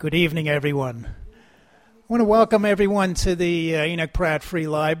Good evening, everyone. I want to welcome everyone to the Enoch Pratt Free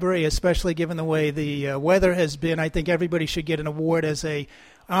Library, especially given the way the weather has been. I think everybody should get an award as a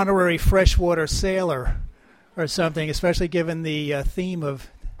honorary freshwater sailor or something, especially given the theme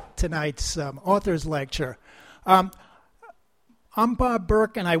of tonight's author's lecture. I'm Bob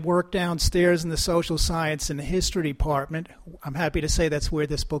Burke, and I work downstairs in the Social Science and History Department. I'm happy to say that's where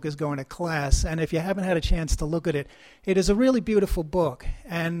this book is going to class. And if you haven't had a chance to look at it, it is a really beautiful book,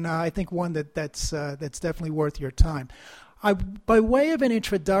 and I think one that's definitely worth your time. By way of an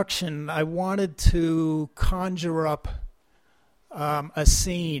introduction, I wanted to conjure up a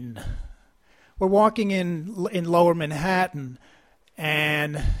scene. We're walking in Lower Manhattan,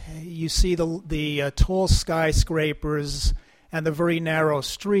 and you see the tall skyscrapers and the very narrow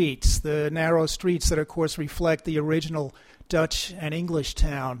streets that, of course, reflect the original Dutch and English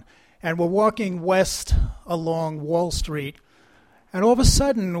town. And we're walking west along Wall Street, and all of a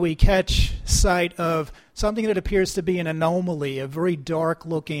sudden we catch sight of something that appears to be an anomaly, a very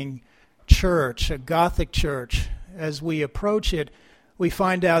dark-looking church, a Gothic church. As we approach it, we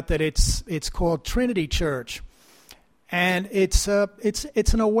find out that it's called Trinity Church. And it's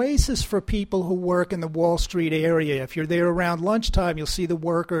an oasis for people who work in the Wall Street area. If you're there around lunchtime, you'll see the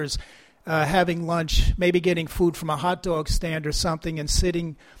workers having lunch, maybe getting food from a hot dog stand or something, and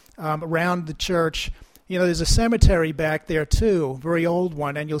sitting around the church. You know, there's a cemetery back there too, a very old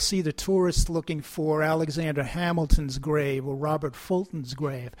one, and you'll see the tourists looking for Alexander Hamilton's grave or Robert Fulton's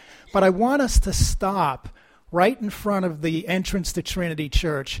grave. But I want us to stop right in front of the entrance to Trinity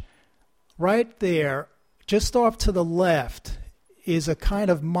Church, right there. Just off to the left is a kind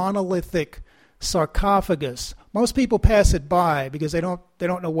of monolithic sarcophagus. Most people pass it by because they don't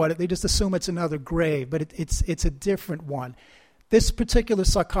know what it. They just assume it's another grave, but it's a different one. This particular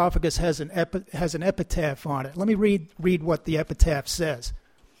sarcophagus has an epitaph on it. Let me read what the epitaph says.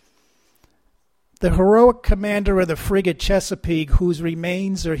 The heroic commander of the frigate Chesapeake, whose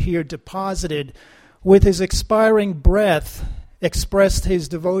remains are here deposited, with his expiring breath, expressed his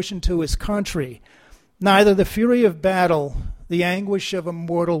devotion to his country. Neither the fury of battle, the anguish of a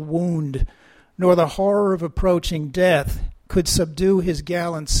mortal wound, nor the horror of approaching death could subdue his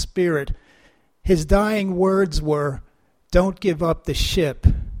gallant spirit. His dying words were, "Don't give up the ship."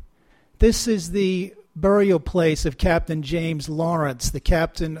 This is the burial place of Captain James Lawrence, the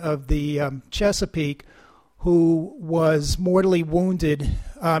captain of the Chesapeake, who was mortally wounded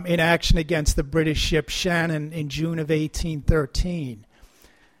in action against the British ship Shannon in June of 1813.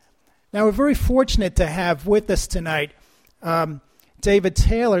 Now, we're very fortunate to have with us tonight David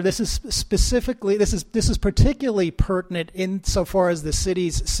Taylor. This is particularly pertinent insofar as the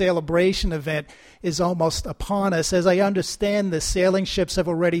city's celebration event is almost upon us. As I understand, the sailing ships have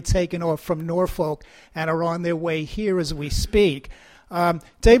already taken off from Norfolk and are on their way here as we speak.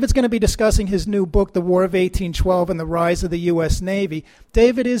 David's going to be discussing his new book, The War of 1812 and the Rise of the U.S. Navy.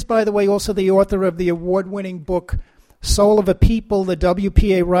 David is, by the way, also the author of the award-winning book, Soul of a People, the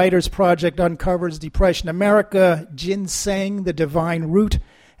WPA Writers Project Uncovers Depression America, Ginseng, The Divine Root,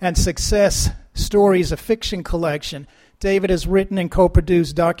 and Success, Stories of Fiction collection. David has written and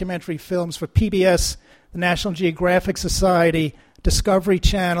co-produced documentary films for PBS, the National Geographic Society, Discovery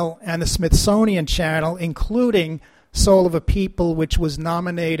Channel, and the Smithsonian Channel, including Soul of a People, which was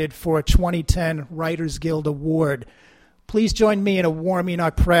nominated for a 2010 Writers Guild Award. Please join me in a warm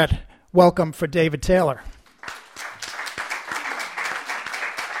Enoch Pratt welcome for David Taylor.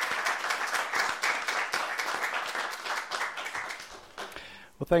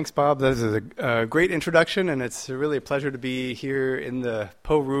 Well, thanks, Bob. That is a great introduction, and it's really a pleasure to be here in the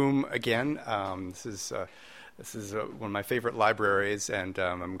Poe Room again. This is one of my favorite libraries, and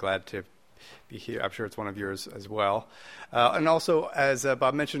I'm glad to be here. I'm sure it's one of yours as well. And also, as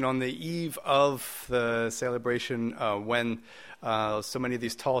Bob mentioned, on the eve of the celebration, when so many of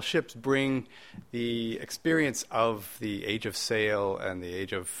these tall ships bring the experience of the age of sail and the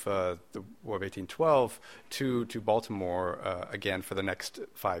age of the War of 1812 to Baltimore again for the next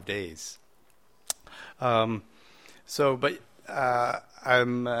 5 days. I'm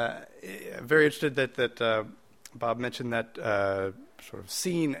very interested that Bob mentioned that sort of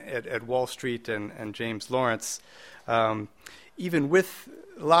scene at Wall Street and James Lawrence. Even with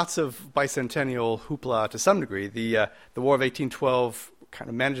lots of bicentennial hoopla to some degree, the War of 1812 kind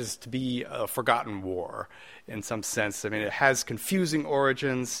of manages to be a forgotten war in some sense. I mean, it has confusing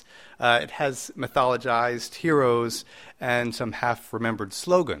origins, it has mythologized heroes, and some half-remembered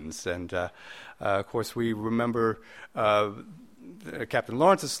slogans. And, of course, we remember Captain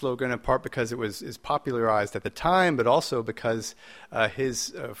Lawrence's slogan, in part because it was popularized at the time, but also because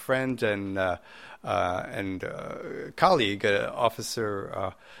his friend and colleague,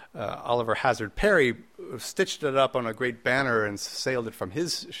 Officer Oliver Hazard Perry, stitched it up on a great banner and sailed it from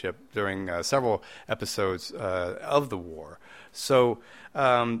his ship during several episodes of the war. So,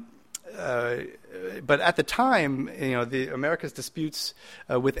 but at the time, the America's disputes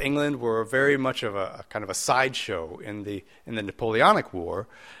with England were very much of a kind of a sideshow in the Napoleonic War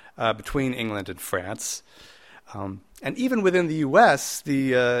between England and France, and even within the U.S.,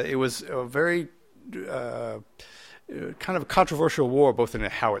 it was a very kind of a controversial war, both in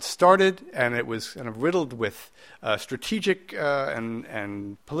how it started, and it was kind of riddled with strategic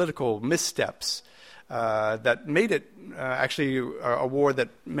and political missteps that made it actually a war that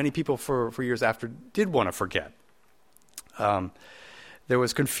many people for years after did want to forget. There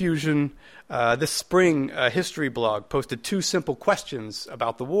was confusion. This spring, a history blog posted 2 simple questions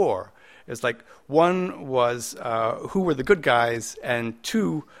about the war. It's like, one was who were the good guys, and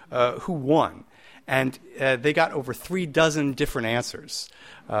 2, who won? And they got over 3 dozen different answers.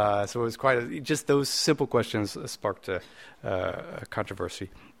 So it was just those simple questions sparked a controversy.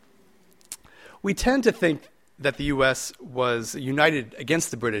 We tend to think that the U.S. was united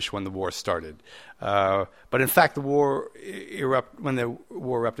against the British when the war started. But in fact, when the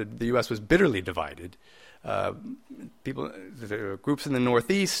war erupted, the U.S. was bitterly divided. The groups in the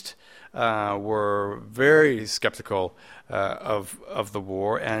Northeast were very skeptical of the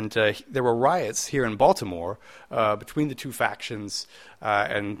war, and there were riots here in Baltimore between the 2 factions,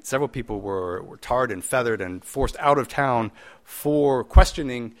 and several people were tarred and feathered and forced out of town for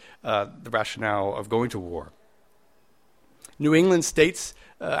questioning the rationale of going to war. New England states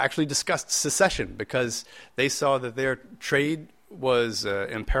actually discussed secession because they saw that their trade was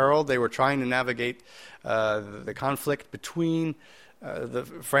imperiled. They were trying to navigate the conflict between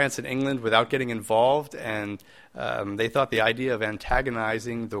France and England without getting involved, and they thought the idea of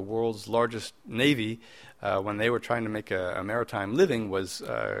antagonizing the world's largest navy when they were trying to make a maritime living was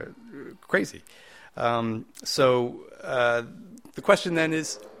crazy. So the question then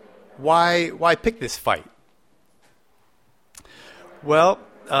is, why pick this fight? Well,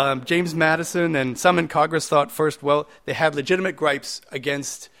 James Madison and some in Congress thought first, well, they had legitimate gripes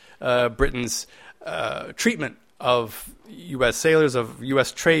against Britain's treatment of U.S. sailors, of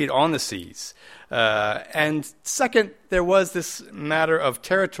U.S. trade on the seas. And second, there was this matter of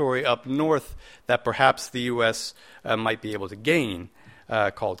territory up north that perhaps the U.S. Might be able to gain,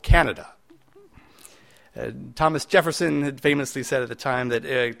 called Canada. Thomas Jefferson had famously said at the time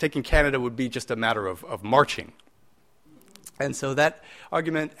that taking Canada would be just a matter of marching. And so that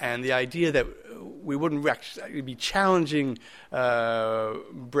argument and the idea that we wouldn't actually be challenging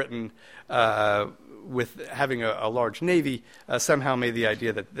Britain with having a large navy somehow made the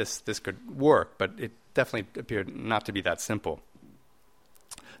idea that this could work, but it definitely appeared not to be that simple.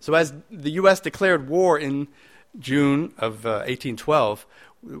 So as the U.S. declared war in June of 1812,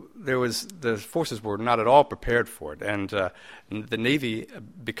 the forces were not at all prepared for it, and the Navy,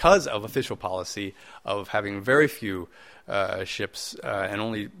 because of official policy of having very few ships and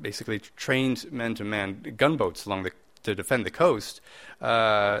only basically trained men to man gunboats to defend the coast,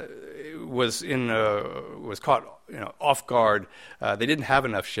 was caught off guard. They didn't have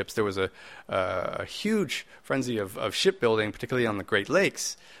enough ships. There was a huge frenzy of shipbuilding, particularly on the Great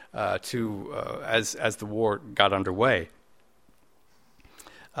Lakes, as the war got underway.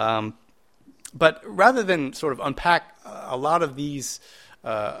 But rather than sort of unpack a lot of the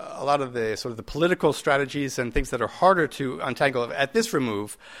sort of the political strategies and things that are harder to untangle at this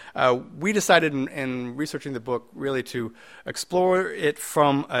remove, we decided in researching the book really to explore it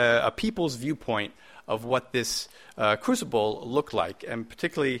from a people's viewpoint of what this crucible looked like, and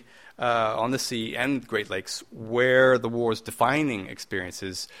particularly on the sea and Great Lakes, where the war's defining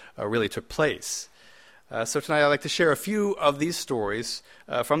experiences really took place. So tonight I'd like to share a few of these stories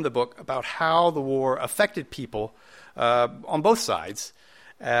from the book about how the war affected people on both sides,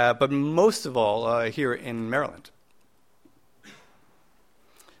 but most of all here in Maryland.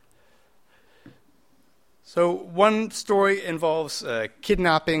 So one story involves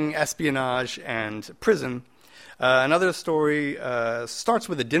kidnapping, espionage, and prison. Another story starts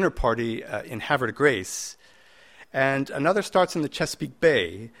with a dinner party in Havre de Grace. And another starts in the Chesapeake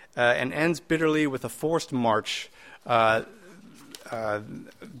Bay and ends bitterly with a forced march down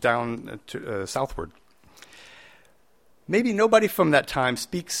to, southward. Maybe nobody from that time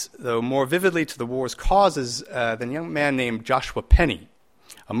speaks, though, more vividly to the war's causes than a young man named Joshua Penny,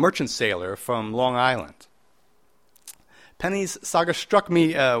 a merchant sailor from Long Island. Penny's saga struck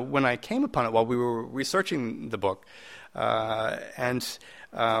me when I came upon it while we were researching the book. and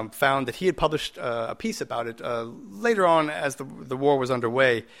found that he had published a piece about it later on as the war was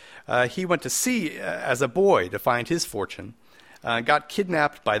underway. He went to sea as a boy to find his fortune, got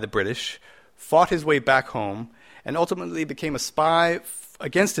kidnapped by the British, fought his way back home, and ultimately became a spy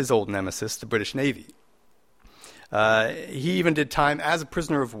against his old nemesis, the British Navy. He even did time as a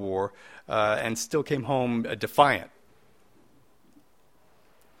prisoner of war and still came home defiant.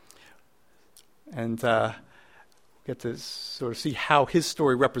 And get to sort of see how his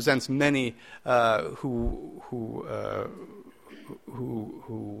story represents many who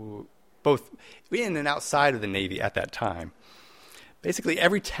both in and outside of the Navy at that time. Basically,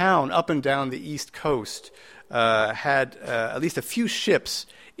 every town up and down the East Coast had at least a few ships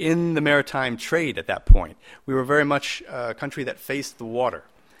in the maritime trade at that point. We were very much a country that faced the water.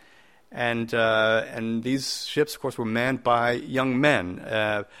 And these ships, of course, were manned by young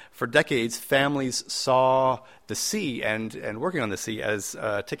men. For decades, families saw the sea and working on the sea as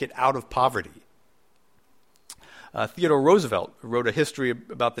a ticket out of poverty. Theodore Roosevelt wrote a history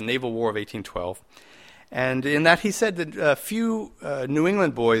about the Naval War of 1812. And in that he said that few New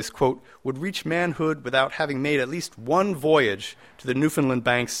England boys, quote, would reach manhood without having made at least one voyage to the Newfoundland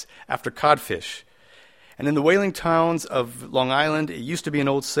banks after codfish. And in the whaling towns of Long Island, it used to be an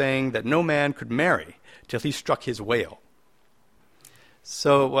old saying that no man could marry till he struck his whale.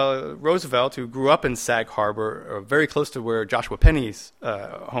 So Roosevelt, who grew up in Sag Harbor, very close to where Joshua Penney's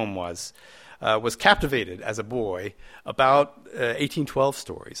home was captivated as a boy about 1812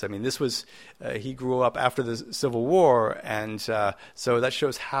 stories. I mean, this was, he grew up after the Civil War, and so that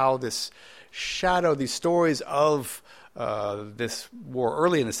shows how this shadow, these stories of this war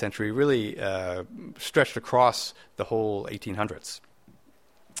early in the century really stretched across the whole 1800s.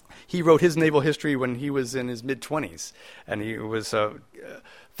 He wrote his naval history when he was in his mid-20s, and he was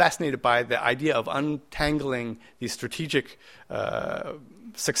fascinated by the idea of untangling these strategic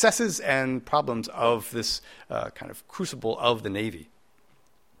successes and problems of this kind of crucible of the Navy.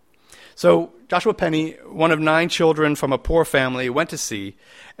 So Joshua Penney, one of 9 children from a poor family, went to sea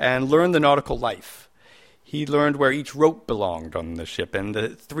and learned the nautical life. He learned where each rope belonged on the ship and the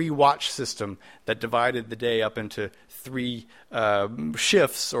 3-watch system that divided the day up into 3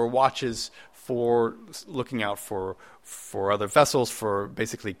 shifts or watches for looking out for other vessels, for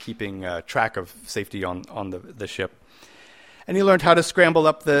basically keeping track of safety on the ship. And he learned how to scramble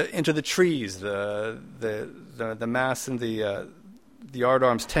up into the trees, the masts and the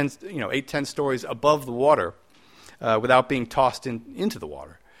yardarms 8-10 stories above the water without being tossed into the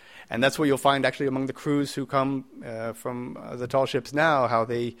water. And that's what you'll find actually among the crews who come from the tall ships now, how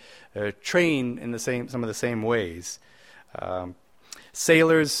they train in some of the same ways.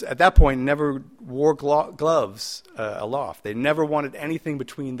 Sailors at that point never wore gloves aloft. They never wanted anything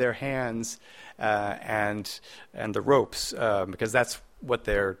between their hands and the ropes because that's what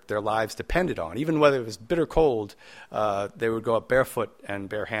their lives depended on. Even whether it was bitter cold, they would go up barefoot and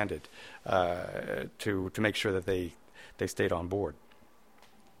barehanded to make sure that they stayed on board.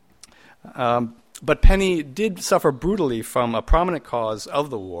 But Penney did suffer brutally from a prominent cause of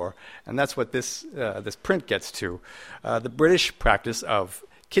the war, and that's what this print gets to. The British practice of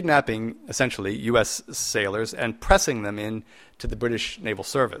kidnapping, essentially, U.S. sailors and pressing them into the British naval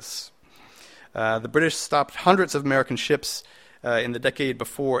service. The British stopped hundreds of American ships in the decade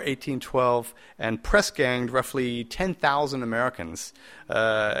before 1812 and press-ganged roughly 10,000 Americans,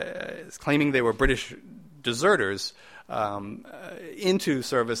 claiming they were British deserters, into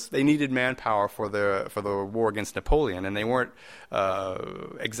service. They needed manpower for the war against Napoleon, and they weren't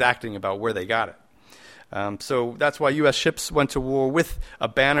exacting about where they got it. So that's why U.S. ships went to war with a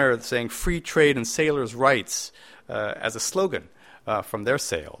banner saying "Free Trade and Sailors' Rights" as a slogan from their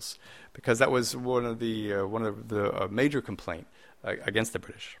sails, because that was one of the major complaint against the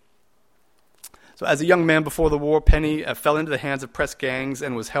British. So as a young man before the war, Penney fell into the hands of press gangs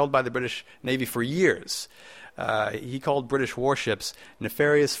and was held by the British Navy for years. He called British warships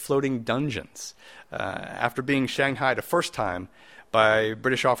nefarious floating dungeons. After being shanghaied a first time by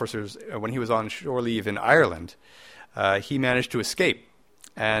British officers when he was on shore leave in Ireland, he managed to escape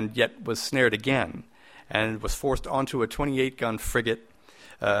and yet was snared again and was forced onto a 28-gun frigate,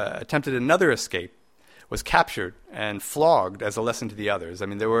 attempted another escape, was captured and flogged as a lesson to the others. I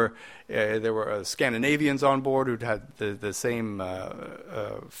mean, there were Scandinavians on board who'd had the same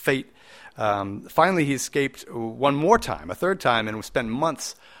fate. Finally, he escaped one more time, a third time, and spent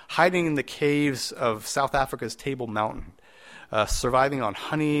months hiding in the caves of South Africa's Table Mountain, surviving on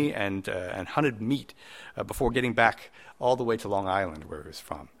honey and hunted meat before getting back all the way to Long Island, where he was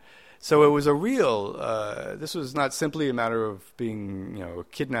from. So it was a real. This was not simply a matter of being,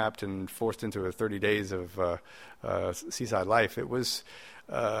 kidnapped and forced into 30 days of seaside life. It was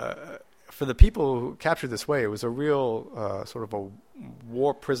for the people who captured this way. It was a real sort of a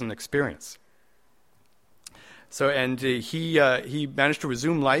war prison experience. So, and he managed to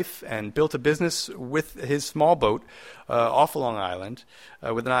resume life and built a business with his small boat off Long Island,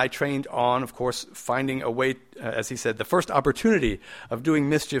 with an eye trained on, of course, finding a way, as he said, the first opportunity of doing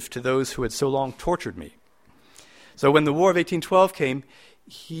mischief to those who had so long tortured me. So when the War of 1812 came,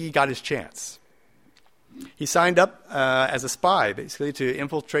 he got his chance. He signed up as a spy, basically, to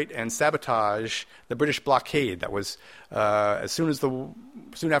infiltrate and sabotage the British blockade. That was soon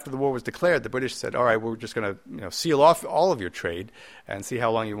after the war was declared. The British said, "All right, we're just going to seal off all of your trade and see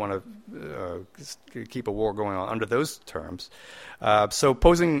how long you want to keep a war going on under those terms." So,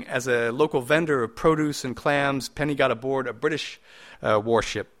 posing as a local vendor of produce and clams, Penny got aboard a British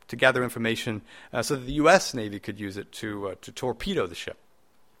warship to gather information so that the U.S. Navy could use it to torpedo the ship.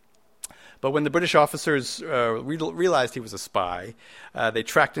 But when the British officers realized he was a spy, they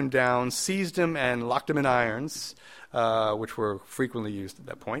tracked him down, seized him, and locked him in irons, which were frequently used at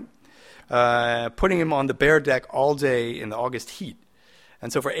that point, putting him on the bare deck all day in the August heat.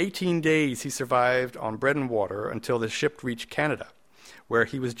 And so for 18 days he survived on bread and water until the ship reached Canada, where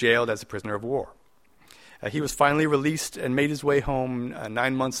he was jailed as a prisoner of war. He was finally released and made his way home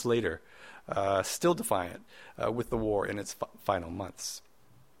 9 months later, still defiant with the war in its final months.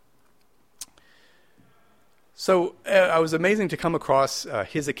 So it was amazing to come across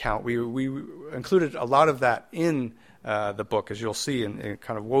his account. We included a lot of that in the book, as you'll see, and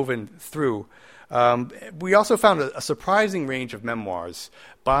kind of woven through. We also found a surprising range of memoirs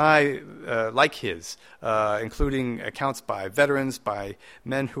by like his, including accounts by veterans, by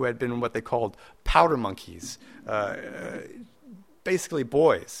men who had been what they called powder monkeys, basically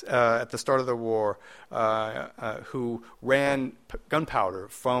boys at the start of the war who ran gunpowder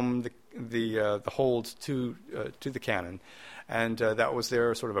from the hold to the cannon, and that was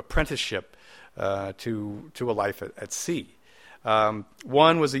their sort of apprenticeship to a life at sea.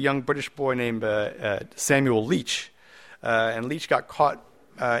 One was a young British boy named Samuel Leach, and Leach got caught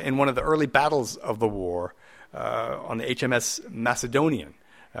in one of the early battles of the war on the HMS Macedonian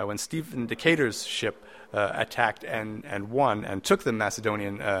when Stephen Decatur's ship attacked and won and took the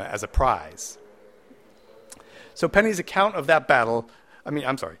Macedonian as a prize. So Penny's account of that battle,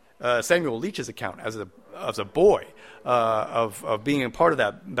 Samuel Leach's account as a boy of being a part of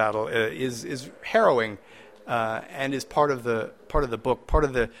that battle is harrowing and is part of the book.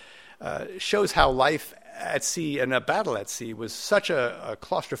 Shows how life at sea and a battle at sea was such a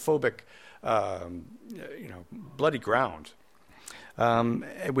claustrophobic, bloody ground.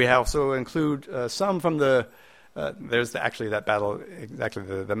 We also include some from there's actually that battle, exactly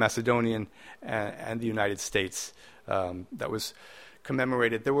the Macedonian and the United States that was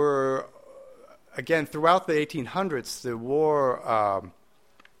commemorated. There were, again, throughout the 1800s, the war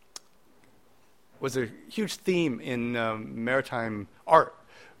was a huge theme in maritime art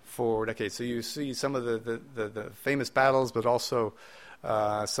for decades. So you see some of the famous battles, but also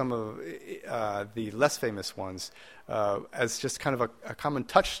some of the less famous ones as just kind of a common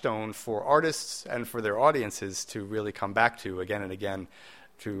touchstone for artists and for their audiences to really come back to again and again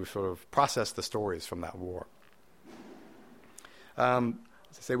to sort of process the stories from that war.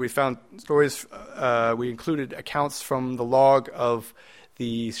 As I say, we found stories, we included accounts from the log of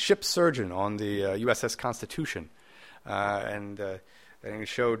the ship's surgeon on the USS Constitution, and he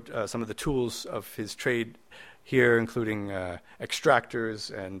showed some of the tools of his trade here, including extractors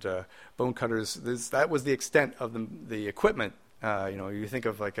and bone cutters. That was the extent of the equipment. You think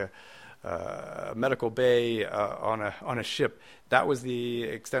of like a medical bay on a ship. That was the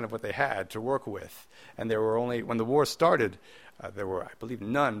extent of what they had to work with. And there were only, when the war started, there were, I believe,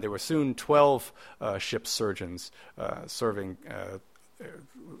 none. There were soon 12 ship surgeons serving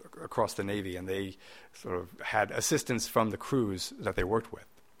across the Navy, and they sort of had assistance from the crews that they worked with.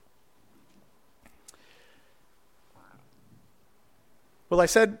 Well, I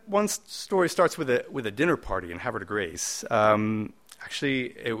said one story starts with a dinner party in Havre de Grace.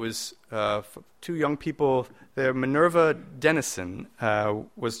 Actually, it was two young people there. Minerva Dennison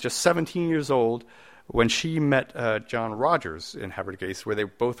was just 17 years old when she met John Rogers in Havre de Grace, where they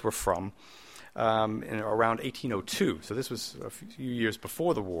both were from, in around 1802. So this was a few years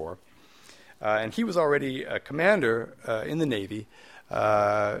before the war. And he was already a commander in the Navy,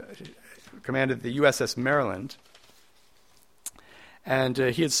 commanded the USS Maryland. And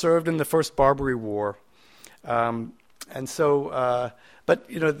he had served in the First Barbary War. And so, but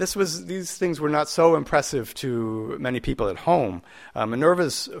these things were not so impressive to many people at home.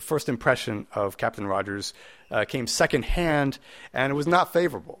 Minerva's first impression of Captain Rogers came secondhand, and it was not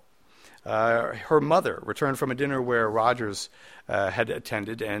favorable. Her mother returned from a dinner where Rogers had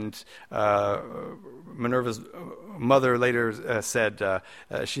attended, and Minerva's mother later said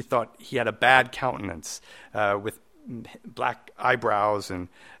she thought he had a bad countenance with black eyebrows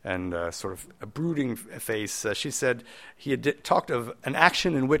and sort of a brooding face. She said he had talked of an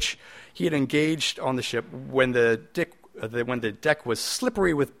action in which he had engaged on the ship when the deck was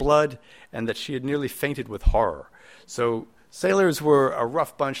slippery with blood, and that she had nearly fainted with horror. So sailors were a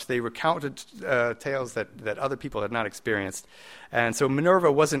rough bunch. They recounted tales that other people had not experienced. And so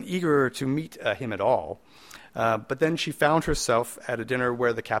Minerva wasn't eager to meet him at all. But then she found herself at a dinner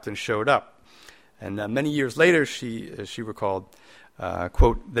where the captain showed up. And many years later, she recalled,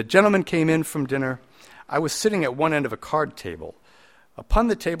 quote, "The gentleman came in from dinner. I was sitting at one end of a card table. Upon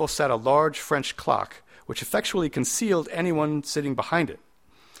the table sat a large French clock, which effectually concealed anyone sitting behind it.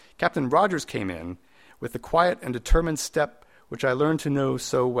 Captain Rogers came in with the quiet and determined step which I learned to know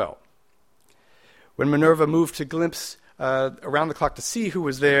so well. When Minerva moved to glimpse around the clock to see who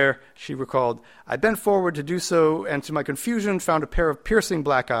was there, she recalled, I bent forward to do so, and to my confusion found a pair of piercing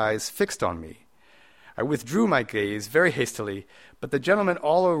black eyes fixed on me. I withdrew my gaze very hastily, but the gentlemen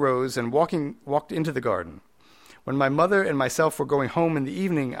all arose and walked into the garden. When my mother and myself were going home in the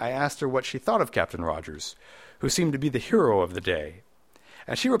evening, I asked her what she thought of Captain Rogers, who seemed to be the hero of the day.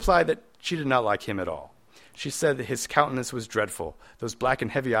 And she replied that she did not like him at all. She said that his countenance was dreadful. Those black and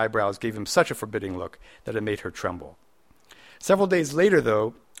heavy eyebrows gave him such a forbidding look that it made her tremble. Several days later,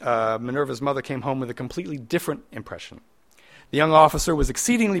 though, Minerva's mother came home with a completely different impression. The young officer was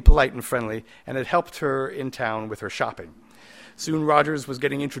exceedingly polite and friendly, and had helped her in town with her shopping. Soon Rogers was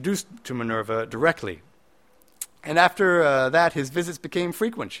getting introduced to Minerva directly. And after that, his visits became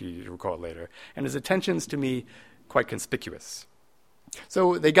frequent, she recalled later, and his attentions to me quite conspicuous.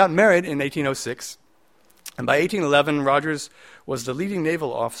 So they got married in 1806, and by 1811, Rogers was the leading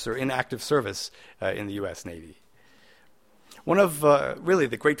naval officer in active service in the U.S. Navy. One of really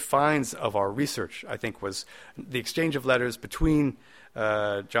the great finds of our research, I think, was the exchange of letters between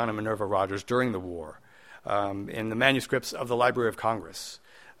John and Minerva Rogers during the war in the manuscripts of the Library of Congress.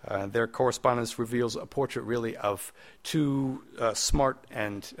 Their correspondence reveals a portrait really of two smart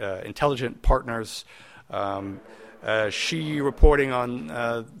and intelligent partners, she reporting on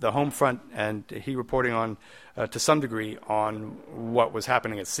the home front and he reporting on, to some degree, on what was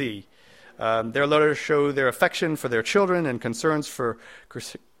happening at sea. Their letters show their affection for their children and concerns for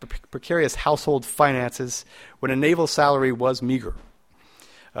precarious household finances when a naval salary was meager.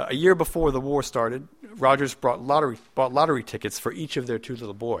 A year before the war started, Rogers bought lottery tickets for each of their two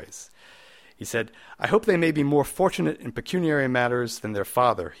little boys. He said, I hope they may be more fortunate in pecuniary matters than their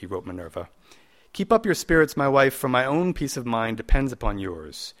father, he wrote Minerva. Keep up your spirits, my wife, for my own peace of mind depends upon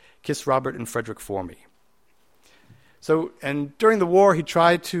yours. Kiss Robert and Frederick for me. So, and during the war, he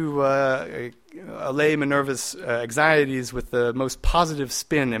tried to allay Minerva's anxieties with the most positive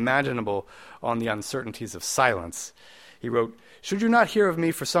spin imaginable on the uncertainties of silence. He wrote, should you not hear of me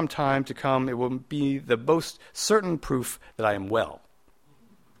for some time to come, it will be the most certain proof that I am well.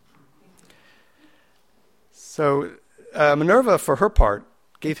 So Minerva, for her part,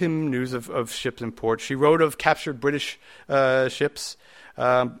 gave him news of ships in port. She wrote of captured British ships,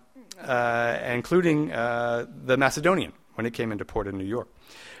 including the Macedonian when it came into port in New York.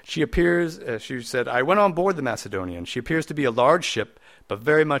 She said, I went on board the Macedonian. She appears to be a large ship, but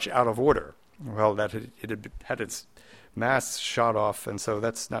very much out of order. Well, it had its masts shot off, and so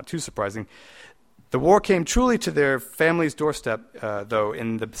that's not too surprising. The war came truly to their family's doorstep, though,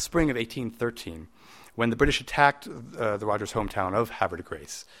 in the spring of 1813, when the British attacked the Rogers' hometown of Havre de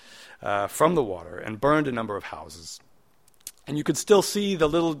Grace from the water and burned a number of houses. And you could still see the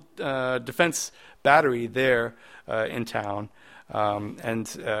little defense battery there in town.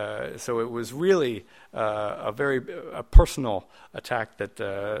 So it was really a very personal attack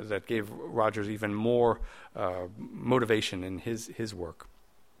that gave Rogers even more motivation in his work.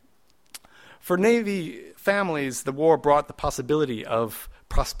 For Navy families, the war brought the possibility of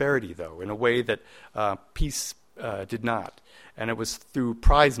prosperity, though, in a way that peace did not. And it was through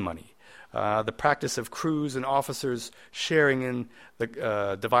prize money. The practice of crews and officers sharing in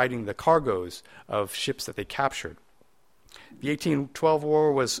dividing the cargoes of ships that they captured. The 1812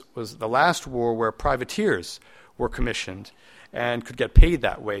 war was the last war where privateers were commissioned and could get paid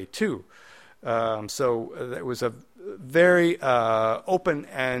that way too. So it was a very open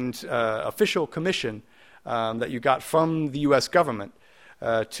and official commission that you got from the U.S. government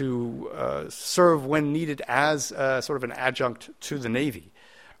to serve when needed as sort of an adjunct to the Navy.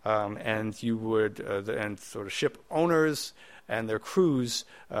 And you would, and sort of ship owners and their crews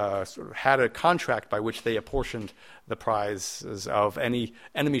sort of had a contract by which they apportioned the prizes of any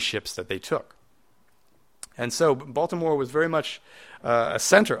enemy ships that they took. And so Baltimore was very much a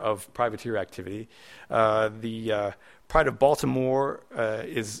center of privateer activity. The Pride of Baltimore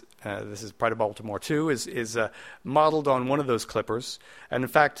this is Pride of Baltimore 2, is modeled on one of those clippers, and in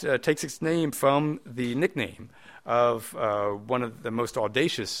fact takes its name from the nickname of one of the most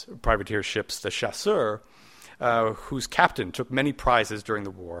audacious privateer ships, the Chasseur, whose captain took many prizes during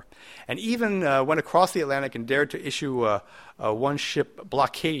the war, and even went across the Atlantic and dared to issue a one-ship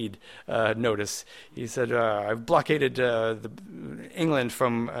blockade notice. He said, "I've blockaded England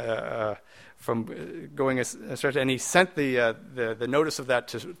from going astray," and he sent the notice of that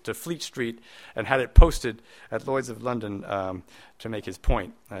to Fleet Street and had it posted at Lloyd's of London to make his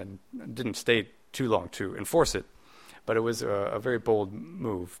point, and didn't stay too long to enforce it, but it was a very bold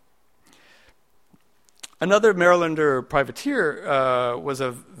move. Another Marylander privateer was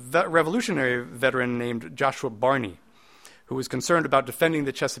a Revolutionary veteran named Joshua Barney, who was concerned about defending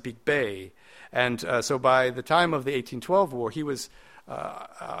the Chesapeake Bay. And so by the time of the 1812 war, he was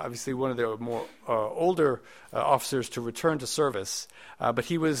obviously one of the more older officers to return to service. But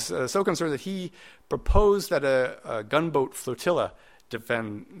he was so concerned that he proposed that a gunboat flotilla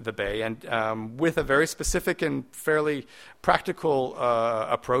defend the bay, and with a very specific and fairly practical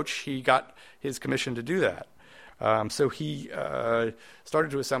approach, he got his commission to do that. So he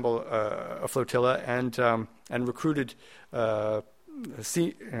started to assemble a flotilla and recruited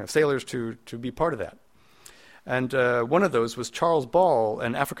sailors to be part of that. And one of those was Charles Ball,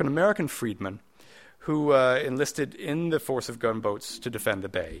 an African-American freedman who enlisted in the force of gunboats to defend the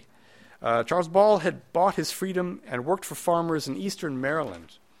bay. Charles Ball had bought his freedom and worked for farmers in eastern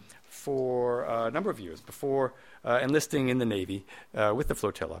Maryland for a number of years before enlisting in the Navy with the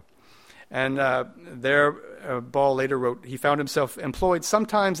flotilla. And there, Ball later wrote, he found himself employed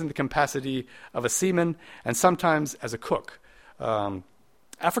sometimes in the capacity of a seaman and sometimes as a cook.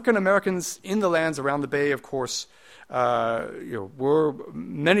 African Americans in the lands around the bay, of course,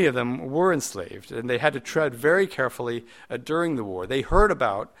 many of them were enslaved, and they had to tread very carefully during the war. They heard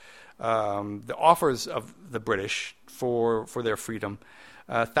about the offers of the British for their freedom.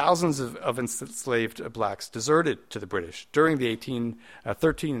 Thousands of enslaved blacks deserted to the British during the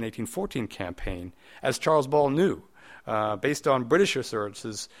 1813 and 1814 campaign, as Charles Ball knew, based on British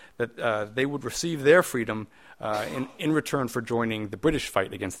assurances that they would receive their freedom in return for joining the British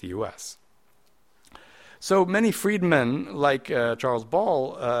fight against the U.S. So many freedmen, like Charles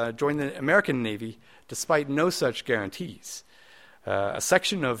Ball, joined the American Navy despite no such guarantees. A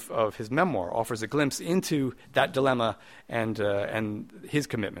section of his memoir offers a glimpse into that dilemma and his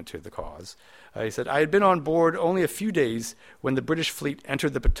commitment to the cause. He said, "I had been on board only a few days when the British fleet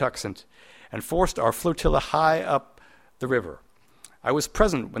entered the Patuxent and forced our flotilla high up the river. I was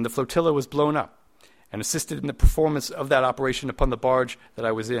present when the flotilla was blown up and assisted in the performance of that operation upon the barge that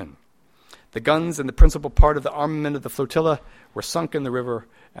I was in. The guns and the principal part of the armament of the flotilla were sunk in the river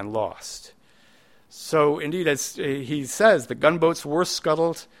and lost." So, indeed, as he says, the gunboats were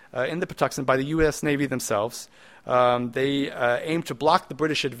scuttled in the Patuxent by the U.S. Navy themselves. They aimed to block the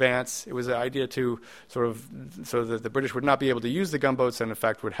British advance. It was an idea to so that the British would not be able to use the gunboats, and in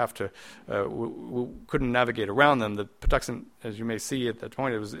fact would have to couldn't navigate around them. The Patuxent, as you may see at that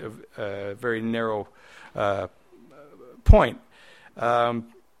point, it was a very narrow point.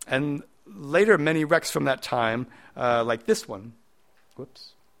 And later, many wrecks from that time, like this one,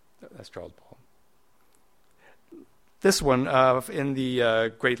 that's Charles Ball. This one in the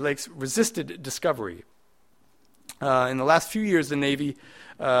Great Lakes resisted discovery. In the last few years, the Navy,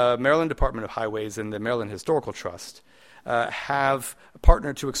 Maryland Department of Highways, and the Maryland Historical Trust have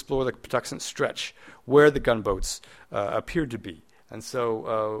partnered to explore the Patuxent stretch where the gunboats appeared to be. And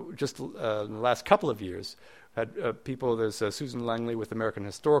so just in the last couple of years, had people, there's Susan Langley with American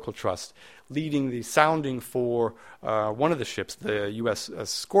Historical Trust leading the sounding for one of the ships, the U.S.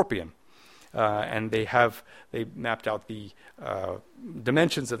 Scorpion. And they mapped out the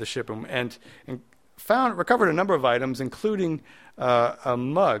dimensions of the ship and recovered a number of items, including a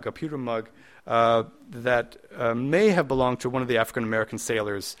mug, a pewter mug, that may have belonged to one of the African American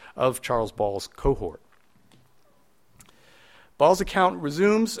sailors of Charles Ball's cohort. Ball's account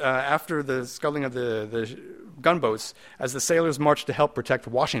resumes after the scuttling of the gunboats as the sailors marched to help protect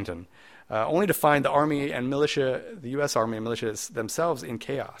Washington, only to find the Army and militia, the U.S. Army and militia themselves, in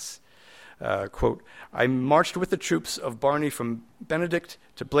chaos. Quote, "I marched with the troops of Barney from Benedict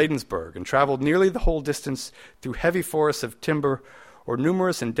to Bladensburg and traveled nearly the whole distance through heavy forests of timber or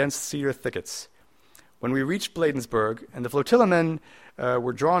numerous and dense cedar thickets. When we reached Bladensburg, and the flotilla men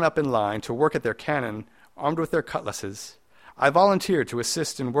were drawn up in line to work at their cannon, armed with their cutlasses, I volunteered to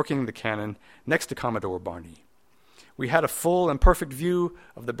assist in working the cannon next to Commodore Barney. We had a full and perfect view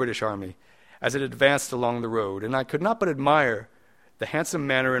of the British Army as it advanced along the road, and I could not but admire the handsome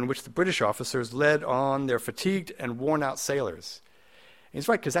manner in which the British officers led on their fatigued and worn-out sailors. And he's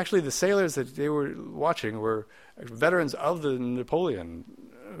right, because actually the sailors that they were watching were veterans of the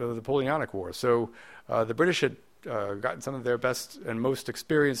Napoleonic War. So the British had gotten some of their best and most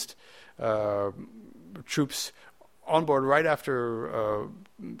experienced troops on board right after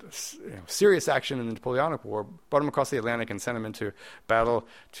serious action in the Napoleonic War, brought them across the Atlantic and sent them into battle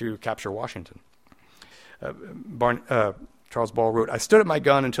to capture Washington. Charles Ball wrote, "I stood at my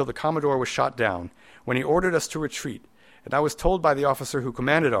gun until the Commodore was shot down, when he ordered us to retreat, and I was told by the officer who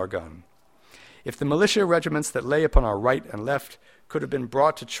commanded our gun, if the militia regiments that lay upon our right and left could have been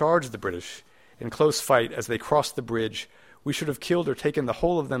brought to charge the British in close fight as they crossed the bridge, we should have killed or taken the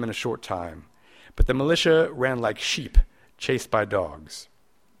whole of them in a short time. But the militia ran like sheep chased by dogs."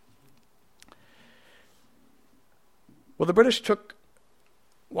 Well, the British took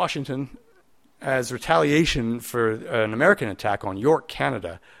Washington as retaliation for an American attack on York,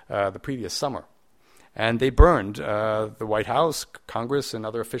 Canada, the previous summer. And they burned the White House, Congress, and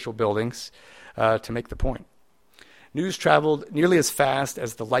other official buildings to make the point. News traveled nearly as fast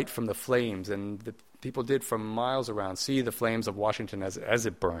as the light from the flames, and the people did from miles around see the flames of Washington as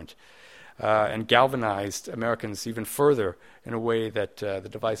it burned, and galvanized Americans even further in a way that the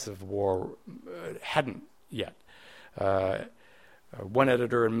divisive war hadn't yet. One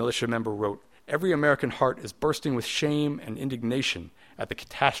editor and militia member wrote, "Every American heart is bursting with shame and indignation at the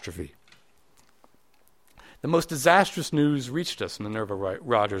catastrophe." "The most disastrous news reached us," Minerva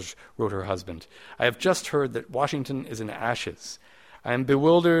Rogers wrote her husband. "I have just heard that Washington is in ashes. I am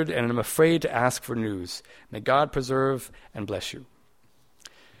bewildered and am afraid to ask for news. May God preserve and bless you."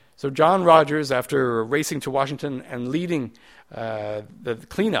 So John Rogers, after racing to Washington and leading the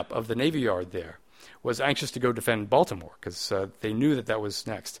cleanup of the Navy Yard there, was anxious to go defend Baltimore because they knew that was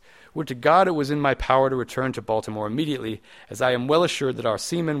next. "Would to God it was in my power to return to Baltimore immediately, as I am well assured that our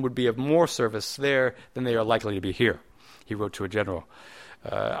seamen would be of more service there than they are likely to be here," he wrote to a general.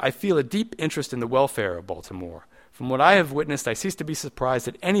 "I feel a deep interest in the welfare of Baltimore. From what I have witnessed, I cease to be surprised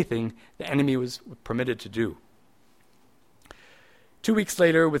at anything the enemy was permitted to do." 2 weeks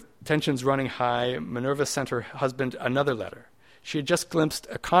later, with tensions running high, Minerva sent her husband another letter. She had just glimpsed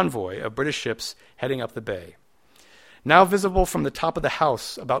a convoy of British ships heading up the bay. "Now visible from the top of the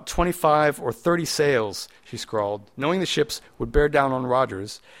house, about 25 or 30 sails," she scrawled, knowing the ships would bear down on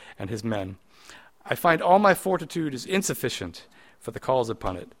Rogers and his men. "I find all my fortitude is insufficient for the calls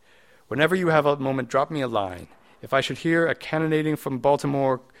upon it. Whenever you have a moment, drop me a line. If I should hear a cannonading from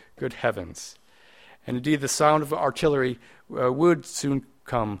Baltimore, good heavens." And indeed, the sound of artillery would soon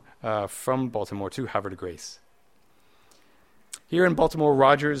come from Baltimore to Havre de Grace. Here in Baltimore,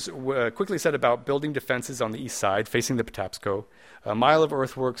 Rogers quickly set about building defenses on the east side, facing the Patapsco. A mile of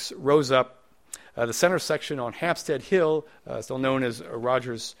earthworks rose up. The center section on Hampstead Hill, still known as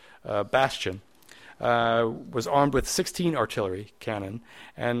Rogers' Bastion, was armed with 16 artillery cannon,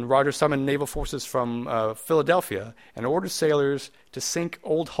 and Rogers summoned naval forces from Philadelphia and ordered sailors to sink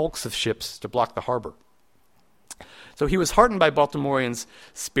old hulks of ships to block the harbor. So he was heartened by Baltimoreans'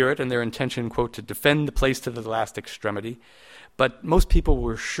 spirit and their intention, quote, to defend the place to the last extremity. But most people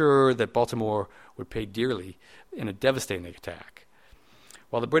were sure that Baltimore would pay dearly in a devastating attack.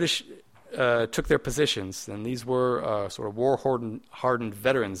 While the British took their positions, and these were sort of war-hardened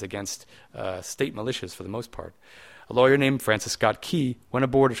veterans against state militias for the most part, a lawyer named Francis Scott Key went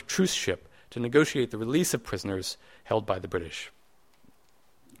aboard a truce ship to negotiate the release of prisoners held by the British.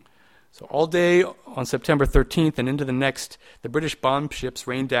 So all day on September 13th and into the next, the British bomb ships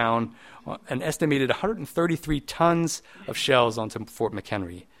rained down an estimated 133 tons of shells onto Fort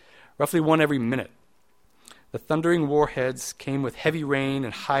McHenry, roughly one every minute. The thundering warheads came with heavy rain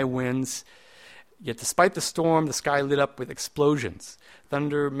and high winds, yet despite the storm, the sky lit up with explosions,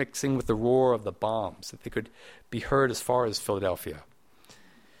 thunder mixing with the roar of the bombs, that they could be heard as far as Philadelphia.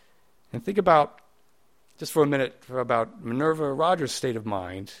 And think about, just for a minute, about Minerva Rogers' state of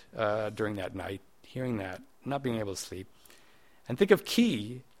mind during that night, hearing that, not being able to sleep. And think of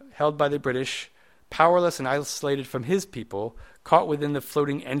Key, held by the British, powerless and isolated from his people, caught within the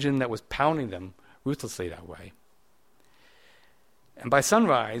floating engine that was pounding them ruthlessly that way. And by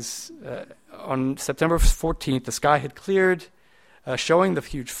sunrise, on September 14th, the sky had cleared, showing the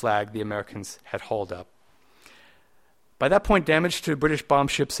huge flag the Americans had hauled up. By that point, damage to British bomb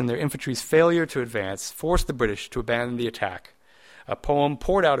ships and their infantry's failure to advance forced the British to abandon the attack. a poem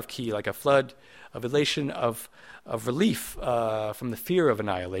poured out of key like a flood of elation of relief from the fear of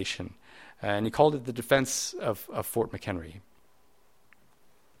annihilation. And he called it the defense of Fort McHenry.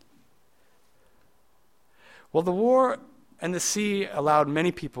 Well, the war and the sea allowed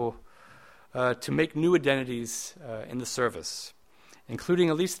many people to make new identities in the service, including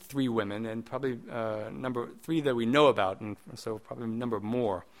at least 3 women, and probably number 3 that we know about, and so probably a number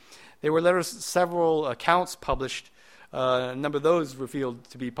more. There were letters, several accounts published, a number of those revealed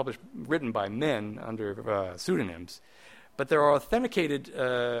to be written by men under pseudonyms. But there are authenticated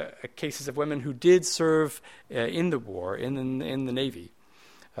cases of women who did serve in the war, in the Navy.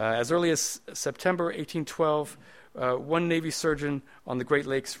 As early as September 1812, one Navy surgeon on the Great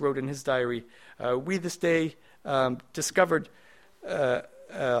Lakes wrote in his diary, "We this day discovered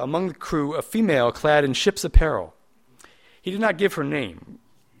among the crew a female clad in ship's apparel." He did not give her name.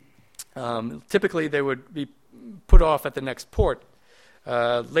 Typically, they would be put off at the next port.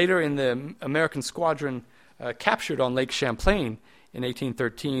 Later in the American squadron captured on Lake Champlain in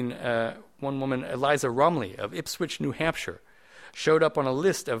 1813, one woman, Eliza Rumley of Ipswich, New Hampshire, showed up on a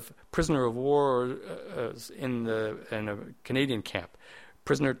list of prisoner of war in a Canadian camp,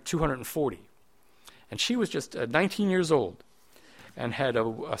 prisoner 240. And she was just 19 years old and had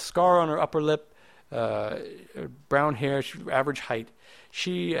a scar on her upper lip, brown hair, average height.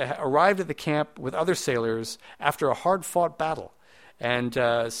 She arrived at the camp with other sailors after a hard-fought battle, and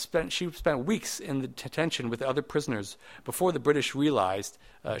she spent weeks in the detention with the other prisoners before the British realized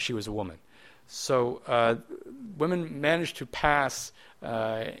she was a woman. So women managed to pass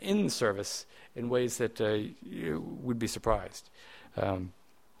in the service in ways that you would be surprised.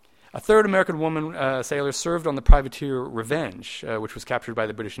 A third American woman sailor served on the privateer Revenge, which was captured by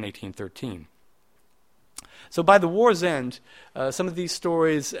the British in 1813. So by the war's end, some of these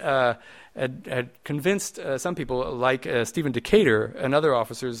stories had convinced some people, like Stephen Decatur and other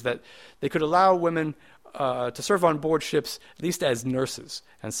officers, that they could allow women to serve on board ships, at least as nurses.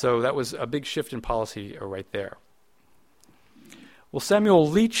 And so that was a big shift in policy right there. Well, Samuel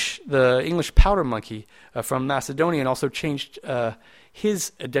Leach, the English powder monkey from Macedonia, also changed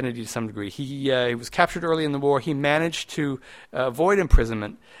his identity to some degree. He was captured early in the war. He managed to avoid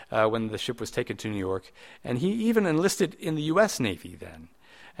imprisonment when the ship was taken to New York, and he even enlisted in the U.S. Navy then.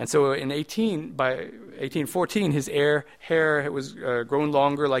 And so by 1814, his hair was grown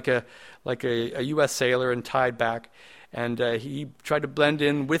longer like a U.S. sailor and tied back, and he tried to blend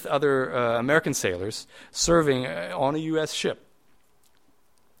in with other American sailors serving on a U.S. ship.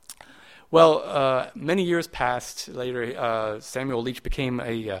 Well, many years passed later. Samuel Leach became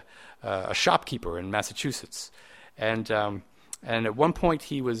a shopkeeper in Massachusetts, and at one point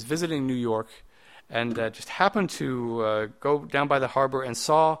he was visiting New York, and just happened to go down by the harbor and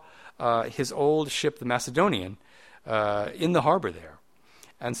saw his old ship, the Macedonian, in the harbor there.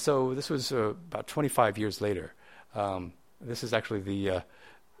 And so this was about 25 years later. This is actually the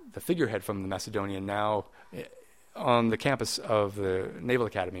figurehead from the Macedonian now on the campus of the Naval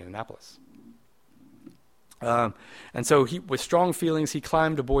Academy in Annapolis. And so with strong feelings, he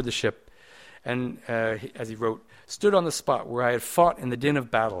climbed aboard the ship and, as he wrote, stood on the spot where I had fought in the din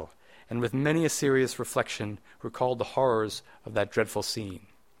of battle, and with many a serious reflection recalled the horrors of that dreadful scene.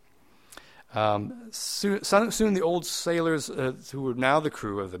 Soon the old sailors, who were now the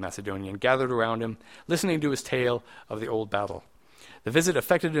crew of the Macedonian, gathered around him, listening to his tale of the old battle. The visit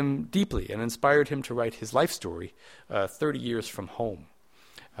affected him deeply and inspired him to write his life story, 30 Years from Home.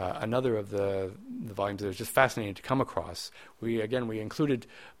 Another of the volumes that was just fascinating to come across. We included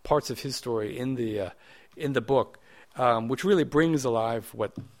parts of his story in the book, which really brings alive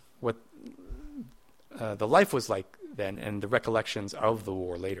what the life was like then and the recollections of the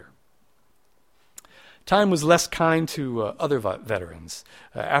war later. Time was less kind to other veterans.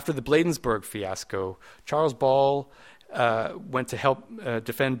 After the Bladensburg fiasco, Charles Ball went to help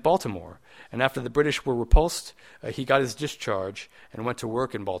defend Baltimore, and after the British were repulsed, he got his discharge and went to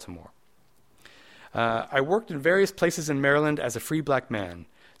work in Baltimore. I worked in various places in Maryland as a free black man,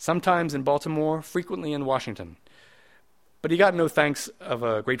 sometimes in Baltimore, frequently in Washington. But he got no thanks of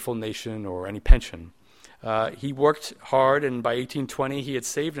a grateful nation or any pension. He worked hard, and by 1820 he had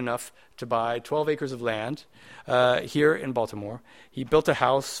saved enough to buy 12 acres of land here in Baltimore. He built a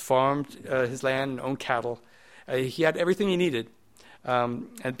house, farmed his land, and owned cattle. He had everything he needed.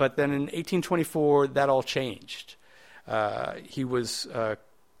 But then in 1824, that all changed. He was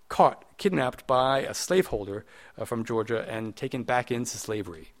kidnapped by a slaveholder from Georgia and taken back into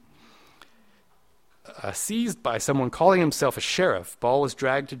slavery. Seized by someone calling himself a sheriff, Ball was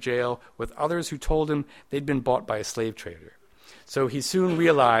dragged to jail with others who told him they'd been bought by a slave trader. So he soon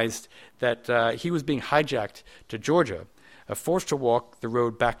realized that he was being hijacked to Georgia forced to walk the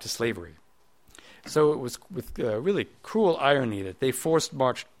road back to slavery. So it was with really cruel irony that they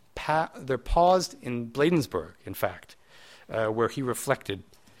they paused in Bladensburg, in fact, where he reflected,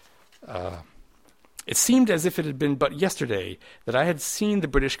 "It seemed as if it had been but yesterday that I had seen the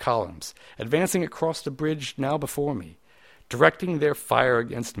British columns advancing across the bridge now before me, directing their fire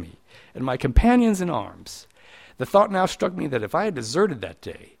against me, and my companions in arms. The thought now struck me that if I had deserted that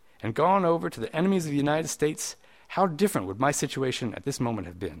day and gone over to the enemies of the United States, how different would my situation at this moment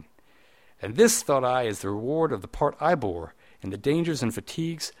have been. And this, thought I, is the reward of the part I bore in the dangers and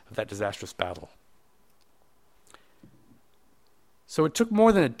fatigues of that disastrous battle." So it took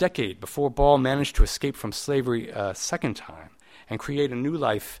more than a decade before Ball managed to escape from slavery a second time and create a new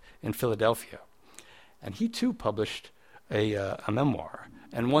life in Philadelphia. And he too published a memoir,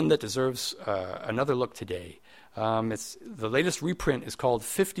 and one that deserves another look today. The latest reprint is called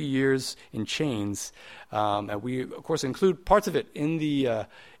 50 Years in Chains, and we, of course, include parts of it in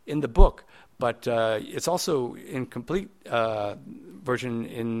the book, but it's also in complete version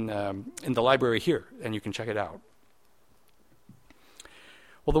in the library here, and you can check it out.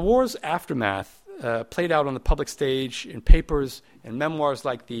 Well, the war's aftermath played out on the public stage in papers and memoirs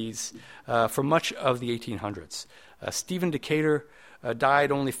like these for much of the 1800s. Stephen Decatur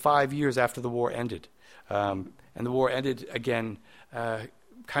died only 5 years after the war ended. And the war ended again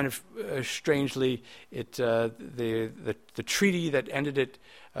kind of strangely. The treaty that ended it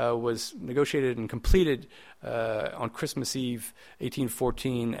was negotiated and completed on Christmas Eve,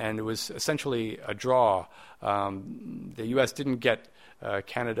 1814, and it was essentially a draw. The U.S. didn't get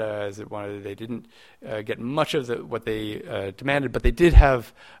Canada as it wanted. They didn't get much of what they demanded, but they did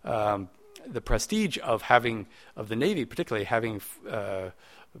have the prestige of the Navy, particularly having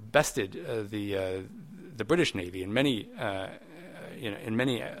bested the British Navy in many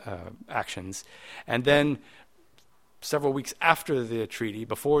actions. And then several weeks after the treaty,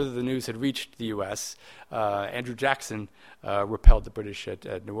 before the news had reached the U.S., Andrew Jackson repelled the British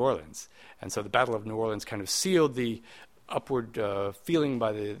at New Orleans. And so the Battle of New Orleans kind of sealed the upward feeling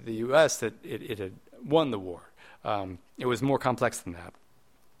by the U.S. that it had won the war. It was more complex than that.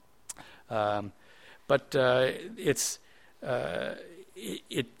 But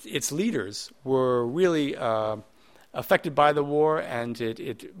its leaders were really affected by the war, and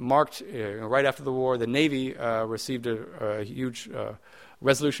it marked, right after the war, the Navy received a huge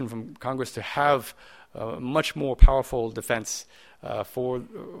resolution from Congress to have a much more powerful defense for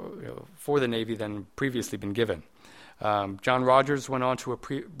the Navy than previously been given. John Rogers went on to a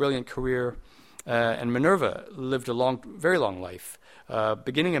brilliant career, and Minerva lived a very long life.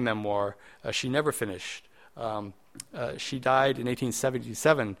 Beginning a memoir, she never finished. She died in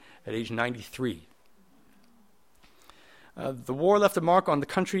 1877 at age 93. The war left a mark on the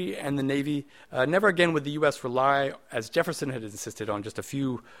country and the Navy. Never again would the U.S. rely, as Jefferson had insisted, on just a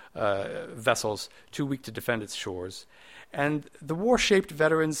few vessels too weak to defend its shores. And the war shaped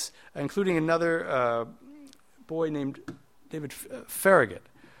veterans, including another boy named David Farragut,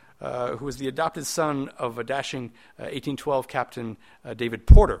 who was the adopted son of a dashing 1812 Captain David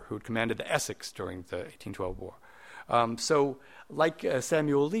Porter, who had commanded the Essex during the 1812 war. So, like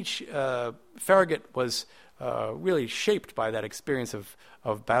Samuel Leach, Farragut was really shaped by that experience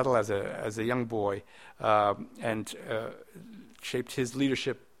of battle as a young boy, and shaped his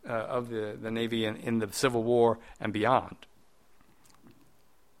leadership of the Navy in the Civil War and beyond.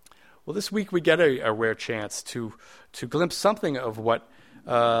 Well, this week we get a rare chance to glimpse something of what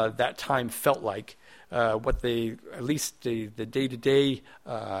that time felt like, what at least the day-to-day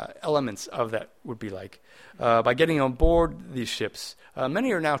elements of that would be like. By getting on board these ships,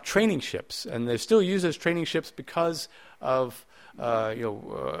 many are now training ships, and they're still used as training ships because of,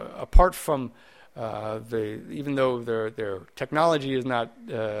 apart from even though their technology is not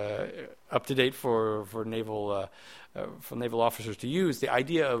up to date for naval officers to use, the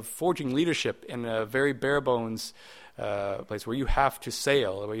idea of forging leadership in a very bare bones place where you have to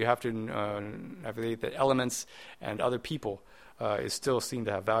sail, where you have to navigate the elements and other people, is still seen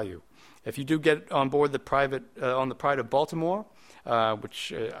to have value. If you do get on board the Pride of Baltimore,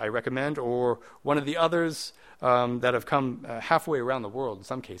 which I recommend, or one of the others that have come halfway around the world in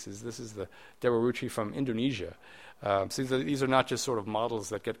some cases, this is the Dewa Ruchi from Indonesia. So these are not just sort of models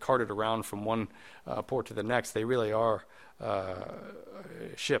that get carted around from one port to the next. They really are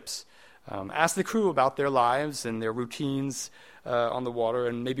ships. Ask the crew about their lives and their routines on the water,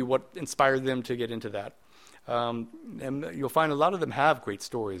 and maybe what inspired them to get into that. And you'll find a lot of them have great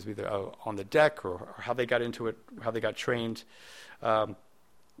stories, either on the deck or how they got into it, how they got trained, and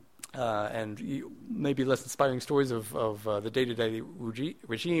maybe less inspiring stories of the day-to-day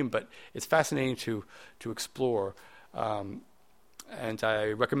regime. But it's fascinating to explore And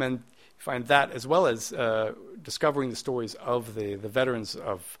I recommend you find that, as well as discovering the stories of the veterans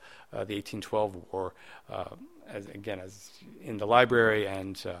of the 1812 War, as in the library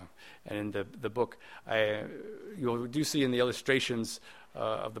and in the book. You do see in the illustrations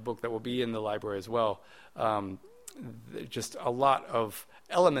of the book that will be in the library as well, just a lot of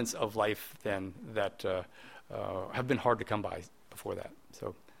elements of life then that have been hard to come by before that.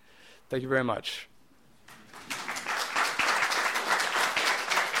 So thank you very much.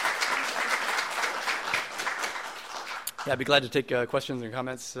 Yeah, I'd be glad to take questions and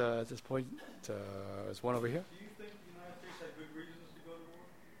comments at this point. There's one over here. Do you think the United States had good reasons to go to war?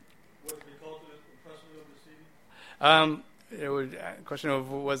 Was it because of the impressment of the city? It would question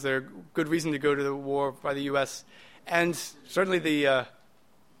of was there good reason to go to the war by the U.S. and certainly the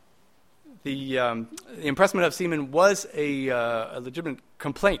impressment of seamen was a legitimate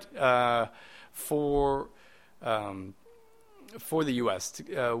complaint for the U.S.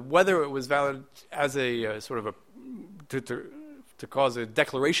 Whether it was valid as a sort of a to cause a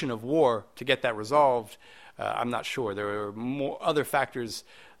declaration of war to get that resolved, I'm not sure. There were more other factors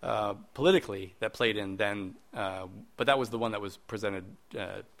politically that played in then, but that was the one that was presented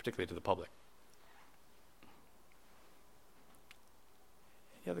particularly to the public.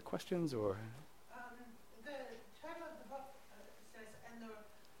 Any other questions or? The title of the book says, "And the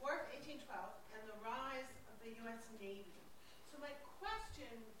War of 1812 and the Rise of the U.S. Navy." So my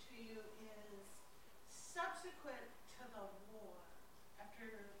question to you is, subsequent to the war, after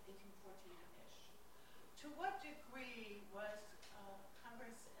 1814-ish, to what degree was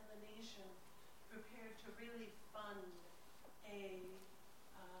Congress and the nation prepared to really fund a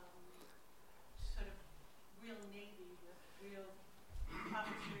sort of real Navy with real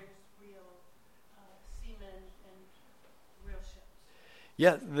officers, real seamen, and real ships?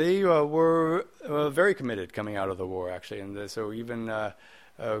 Yeah, they were very committed coming out of the war, actually, and so even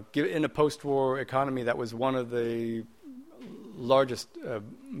in a post-war economy, that was one of the largest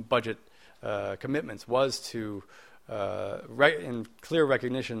budget commitments, was to in clear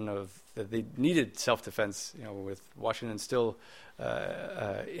recognition of that they needed self-defense. With Washington still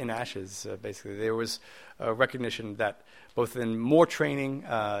in ashes, basically, there was a recognition that both in more training,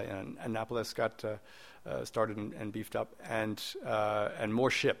 Annapolis got started and beefed up, and more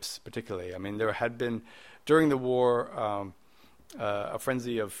ships, particularly. I mean, there had been during the war a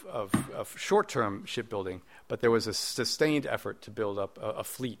frenzy of short-term shipbuilding, but there was a sustained effort to build up a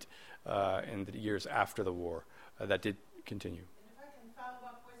fleet in the years after the war that did continue. And if I can follow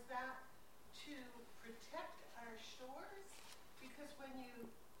up, was that to protect our shores? Because when you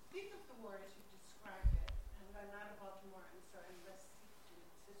speak of the war as you described it, and I'm not a Baltimorean, so I'm less steeped in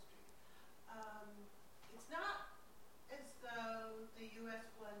its history, it's not as though the U.S.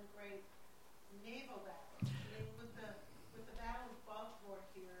 won great naval battles. I mean, with the Battle of Baltimore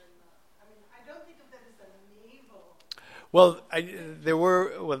here, I don't think of that as a naval. Well,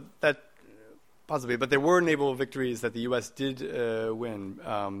 possibly, but there were naval victories that the U.S. did win,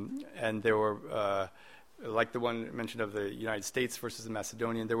 and there were, like the one mentioned of the United States versus the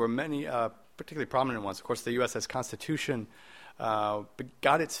Macedonian, there were many particularly prominent ones. Of course, the U.S.'s Constitution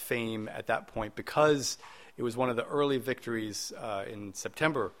got its fame at that point because it was one of the early victories in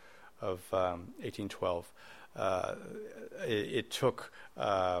September of 1812. It took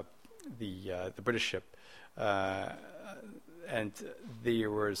the British ship, and there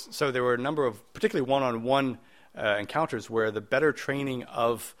were a number of particularly one-on-one encounters where the better training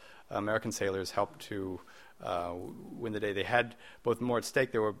of American sailors helped to win the day. They had both more at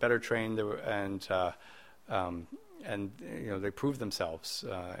stake. They were better trained, and they proved themselves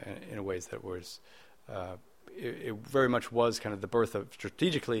in ways that was. It very much was kind of the birth of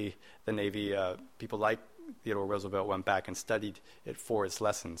strategically the Navy. People like Theodore Roosevelt went back and studied it for its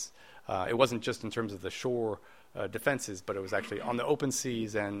lessons. It wasn't just in terms of the shore defenses, but it was actually on the open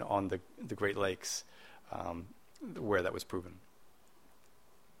seas and on the Great Lakes where that was proven.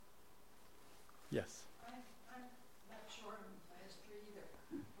 Yes? I'm not sure in my history either.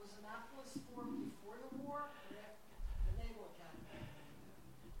 Was Annapolis formed before the war or after the Naval Academy?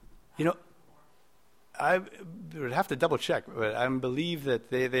 I would have to double check, but I believe that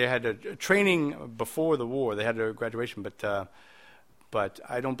they had a training before the war. They had a graduation, but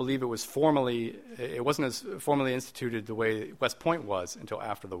I don't believe it wasn't as formally instituted the way West Point was until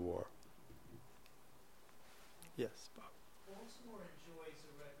after the war. Yes, Bob. Baltimore enjoys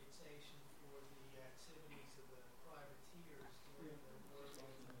a reputation for the activities of the privateers during the war of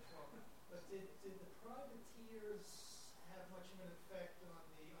 1812. But did the privateers have much of an effect on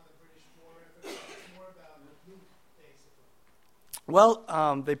the British war effort? It's more about the loot, basically. Well,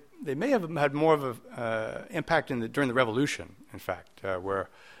 they may have had more of a impact during the Revolution, in fact, where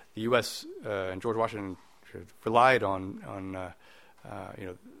the U.S. And George Washington relied on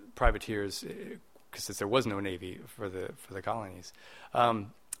privateers because there was no navy for the colonies,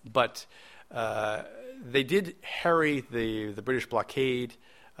 but they did harry the British blockade.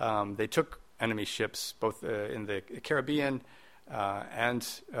 They took enemy ships both in the Caribbean and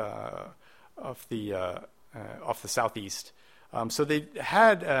off the southeast. So they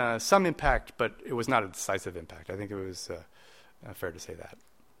had some impact, but it was not a decisive impact. I think it was fair to say that.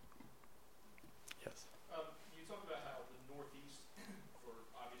 Yes. You talked about how the Northeast, for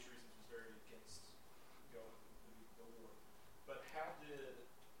obvious reasons, was very against going to the war. But how did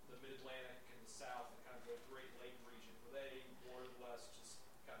the Mid-Atlantic and the South and kind of the Great Lake region, were they more or less just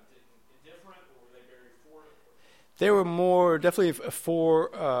kind of indifferent, or were they very for it? They were more definitely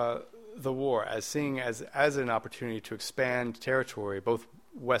for the war, as seeing as an opportunity to expand territory both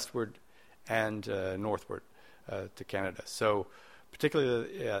westward and northward to Canada. So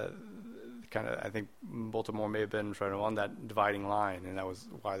particularly kind of, I think Baltimore may have been sort of on that dividing line, and that was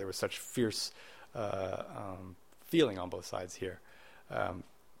why there was such fierce feeling on both sides here.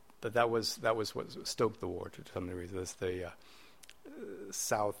 But that was what stoked the war to some degree. That's the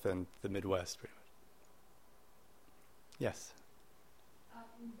South and the Midwest, pretty much. Yes.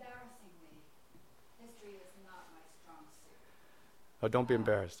 Embarrassingly, history is not my strong suit. Oh, don't be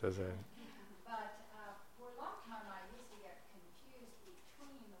embarrassed. But for a long time, I used to get confused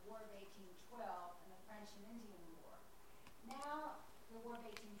between the War of 1812 and the French and Indian War. Now, the War of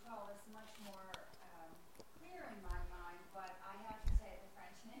 1812 is much more clear in my mind, but I have to say the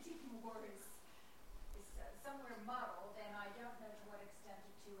French and Indian War is somewhere muddled, and I don't know to what extent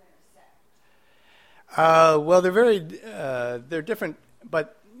the two intersect. Well, they're different,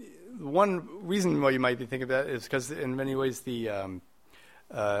 but one reason why you might be thinking of that is because in many ways the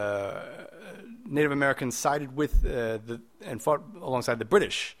Native Americans sided with and fought alongside the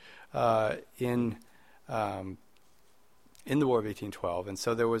British in the War of 1812, and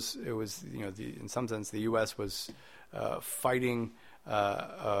so it was in some sense the U.S. was fighting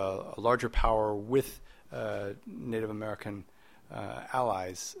a larger power with Native American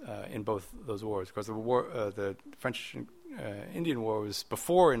allies in both those wars, because the French Indian War was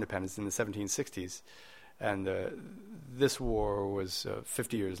before independence in the 1760s, and this war was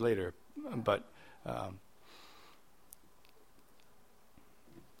 50 years later. But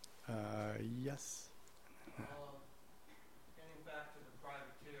yes. Getting back to the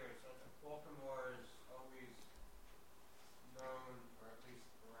privateers, Baltimore is always known, or at least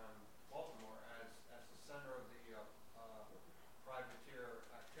around Baltimore, as the center of the privateer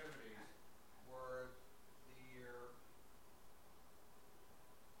activities.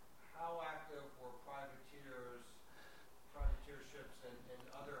 How active were privateer ships in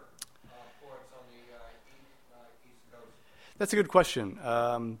other ports on the east coast? That's a good question,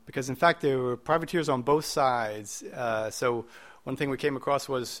 because in fact there were privateers on both sides. So one thing we came across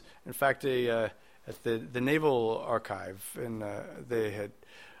was, in fact, at the Naval Archive, and they had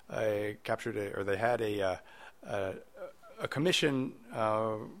captured they had a commission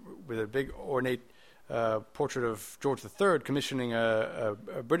with a big ornate portrait of George III commissioning a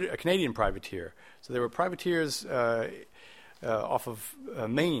Canadian privateer. So there were privateers off of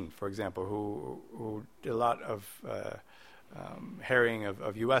Maine, for example, who did a lot of harrying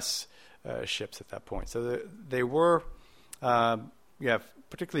of U.S. ships at that point. So they were,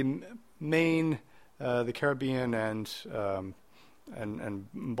 particularly Maine, the Caribbean, and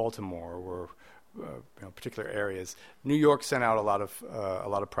Baltimore were particular areas. New York sent out a lot of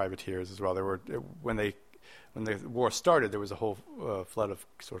privateers as well. There were when the war started, there was a whole flood of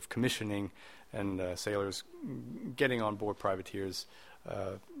sort of commissioning and sailors getting on board privateers,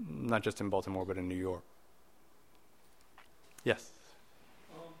 not just in Baltimore but in New York. Yes.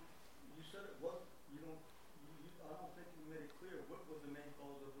 You said it was. I don't think you made it clear what was the main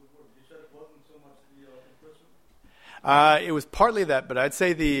cause of the war. You said it wasn't so much the imprisonment. It was partly that, but I'd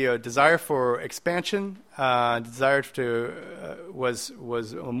say the desire for expansion, was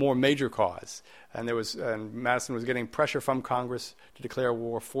a more major cause, and Madison was getting pressure from Congress to declare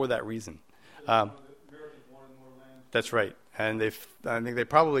war for that reason. Americans wanted more land. That's right, and I think they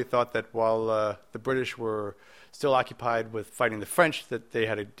probably thought that while the British were still occupied with fighting the French, that they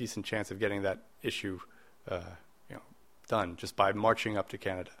had a decent chance of getting that issue, done just by marching up to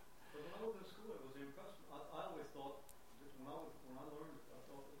Canada. But when I was in school, it was the impressment. I always thought that when I learned it, I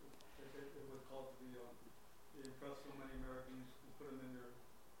thought that it was called they impressed so many Americans who put them in their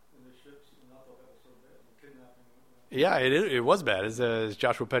ships, and I thought that was so bad, the kidnapping. Yeah, it was bad, as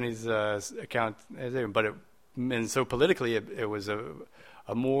Joshua Penney's account, but and so politically it was a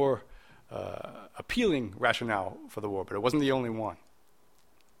more appealing rationale for the war, but it wasn't the only one.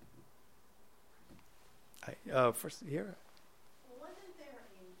 First here. Wasn't there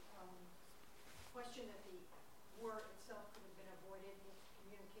a question that the war itself could have been avoided if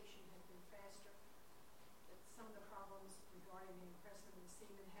communication had been faster? That some of the problems regarding the impressment of the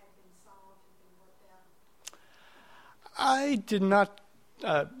seamen had been solved, had been worked out? I did not.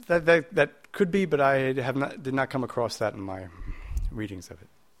 That could be, but I did not come across that in my readings of it.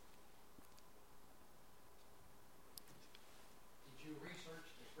 Did you research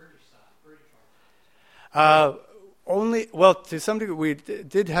the British side, British archives? Only, well, to some degree, we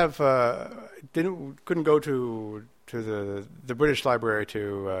did have couldn't go to the British Library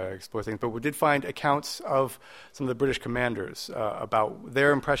to explore things, but we did find accounts of some of the British commanders about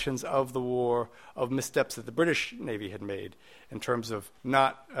their impressions of the war, of missteps that the British Navy had made in terms of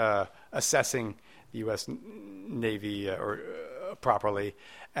not assessing the U.S. Navy properly,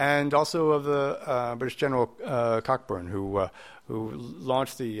 and also of the British General Cockburn, who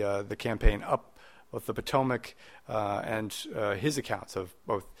launched the campaign up with the Potomac, and his accounts of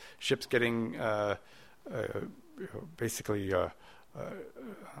both ships getting basically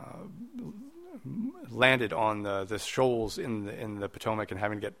landed on the shoals in the Potomac and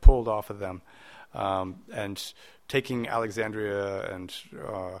having to get pulled off of them, and taking Alexandria, and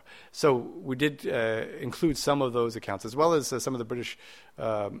so we did include some of those accounts, as well as some of the British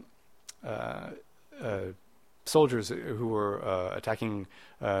soldiers who were attacking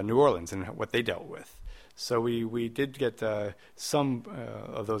New Orleans and what they dealt with. So we did get some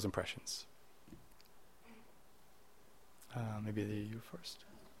of those impressions. Maybe you first.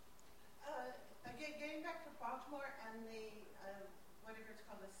 Again, getting back to Baltimore and the whatever it's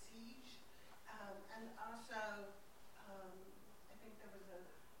called, the siege, and also I think there was a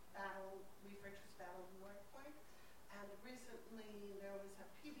battle, Reeve Richards battle in North Point, and recently there was a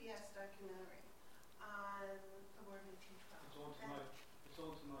PBS documentary on the War of 1812. It's on tonight. It's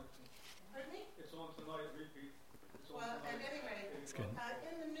on tonight. Pardon me? It's on tonight, repeat. It's on Well, tonight. at any rate, That's good.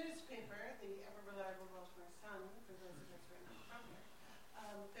 in the newspaper, the ever-reliable Baltimore Sun, for those of us who are not from here,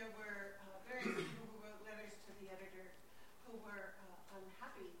 there were various people who wrote letters to the editor who were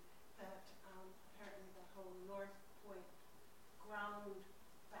unhappy that apparently the whole North Point ground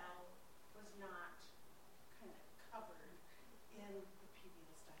battle was not kind of covered in the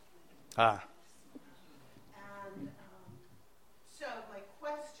PBS documentary. And so my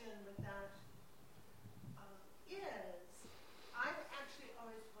question with that is, I've actually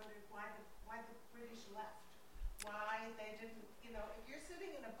always wondered why the British left. Why they didn't, if you're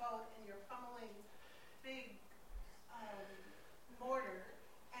sitting in a boat and you're pummeling big mortar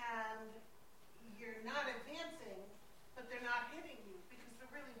and you're not advancing, but they're not hitting you, because there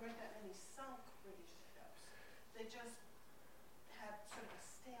really weren't that many sunk British ships. They just had sort of a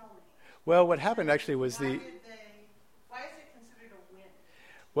stalemate. Well, what happened actually was Why is it considered a win?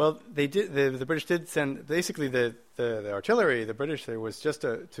 well, they did. The British did send basically the artillery. The British there was just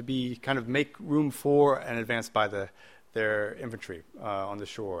to be kind of make room for an advance by their infantry on the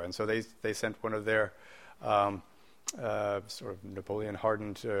shore, and so they sent one of their sort of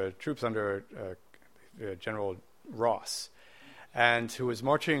Napoleon-hardened troops under General Ross, and who was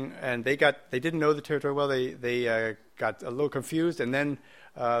marching. And they didn't know the territory well. They got a little confused, and then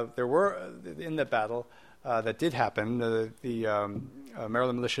there were in the battle. That did happen. The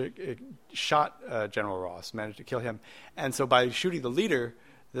Maryland militia shot General Ross, managed to kill him, and so by shooting the leader,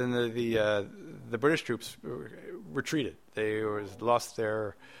 then the British troops retreated. They lost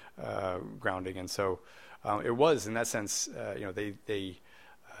their grounding, and so it was in that sense, they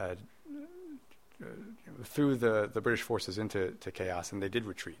threw the British forces into chaos, and they did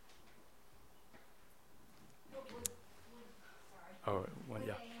retreat. Oh, well,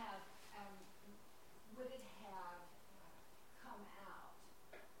 yeah. Would it have come out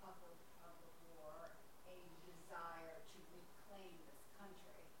of the war a desire to reclaim this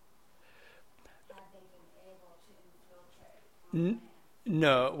country? Had they been able to infiltrate on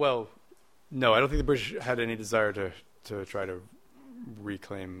land? No. I don't think the British had any desire to try to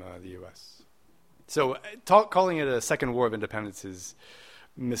reclaim the U.S. So calling it a second war of independence is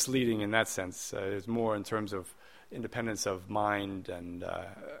misleading in that sense. It's more in terms of independence of mind and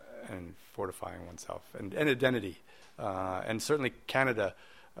fortifying oneself and identity. And certainly Canada,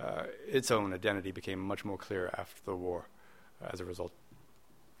 its own identity became much more clear after the war as a result.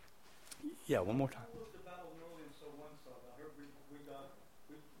 Yeah, one more time. How was the Battle of New Orleans so one-sided? I heard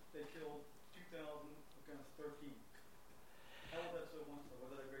they killed 2,000 against 13. How was that so one-sided?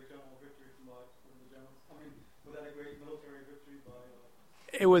 Was that a great general victory was that a great military victory by?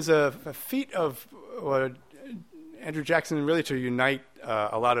 It was a feat of Andrew Jackson really to unite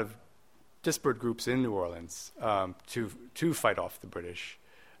a lot of disparate groups in New Orleans to fight off the British,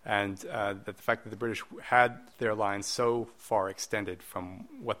 and that the fact that the British had their lines so far extended from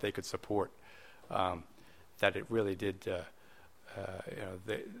what they could support, that it really did.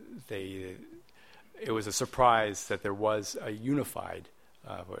 It was a surprise that there was a unified.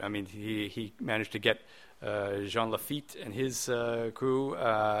 He managed to get Jean Lafitte and his crew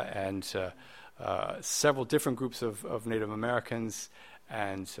and several different groups of Native Americans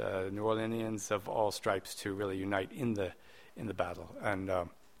and New Orleanians of all stripes to really unite in the battle, and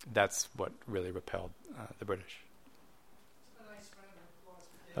that's what really repelled the British. It's a nice round of applause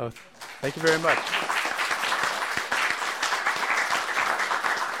for David. Oh, thank you very much.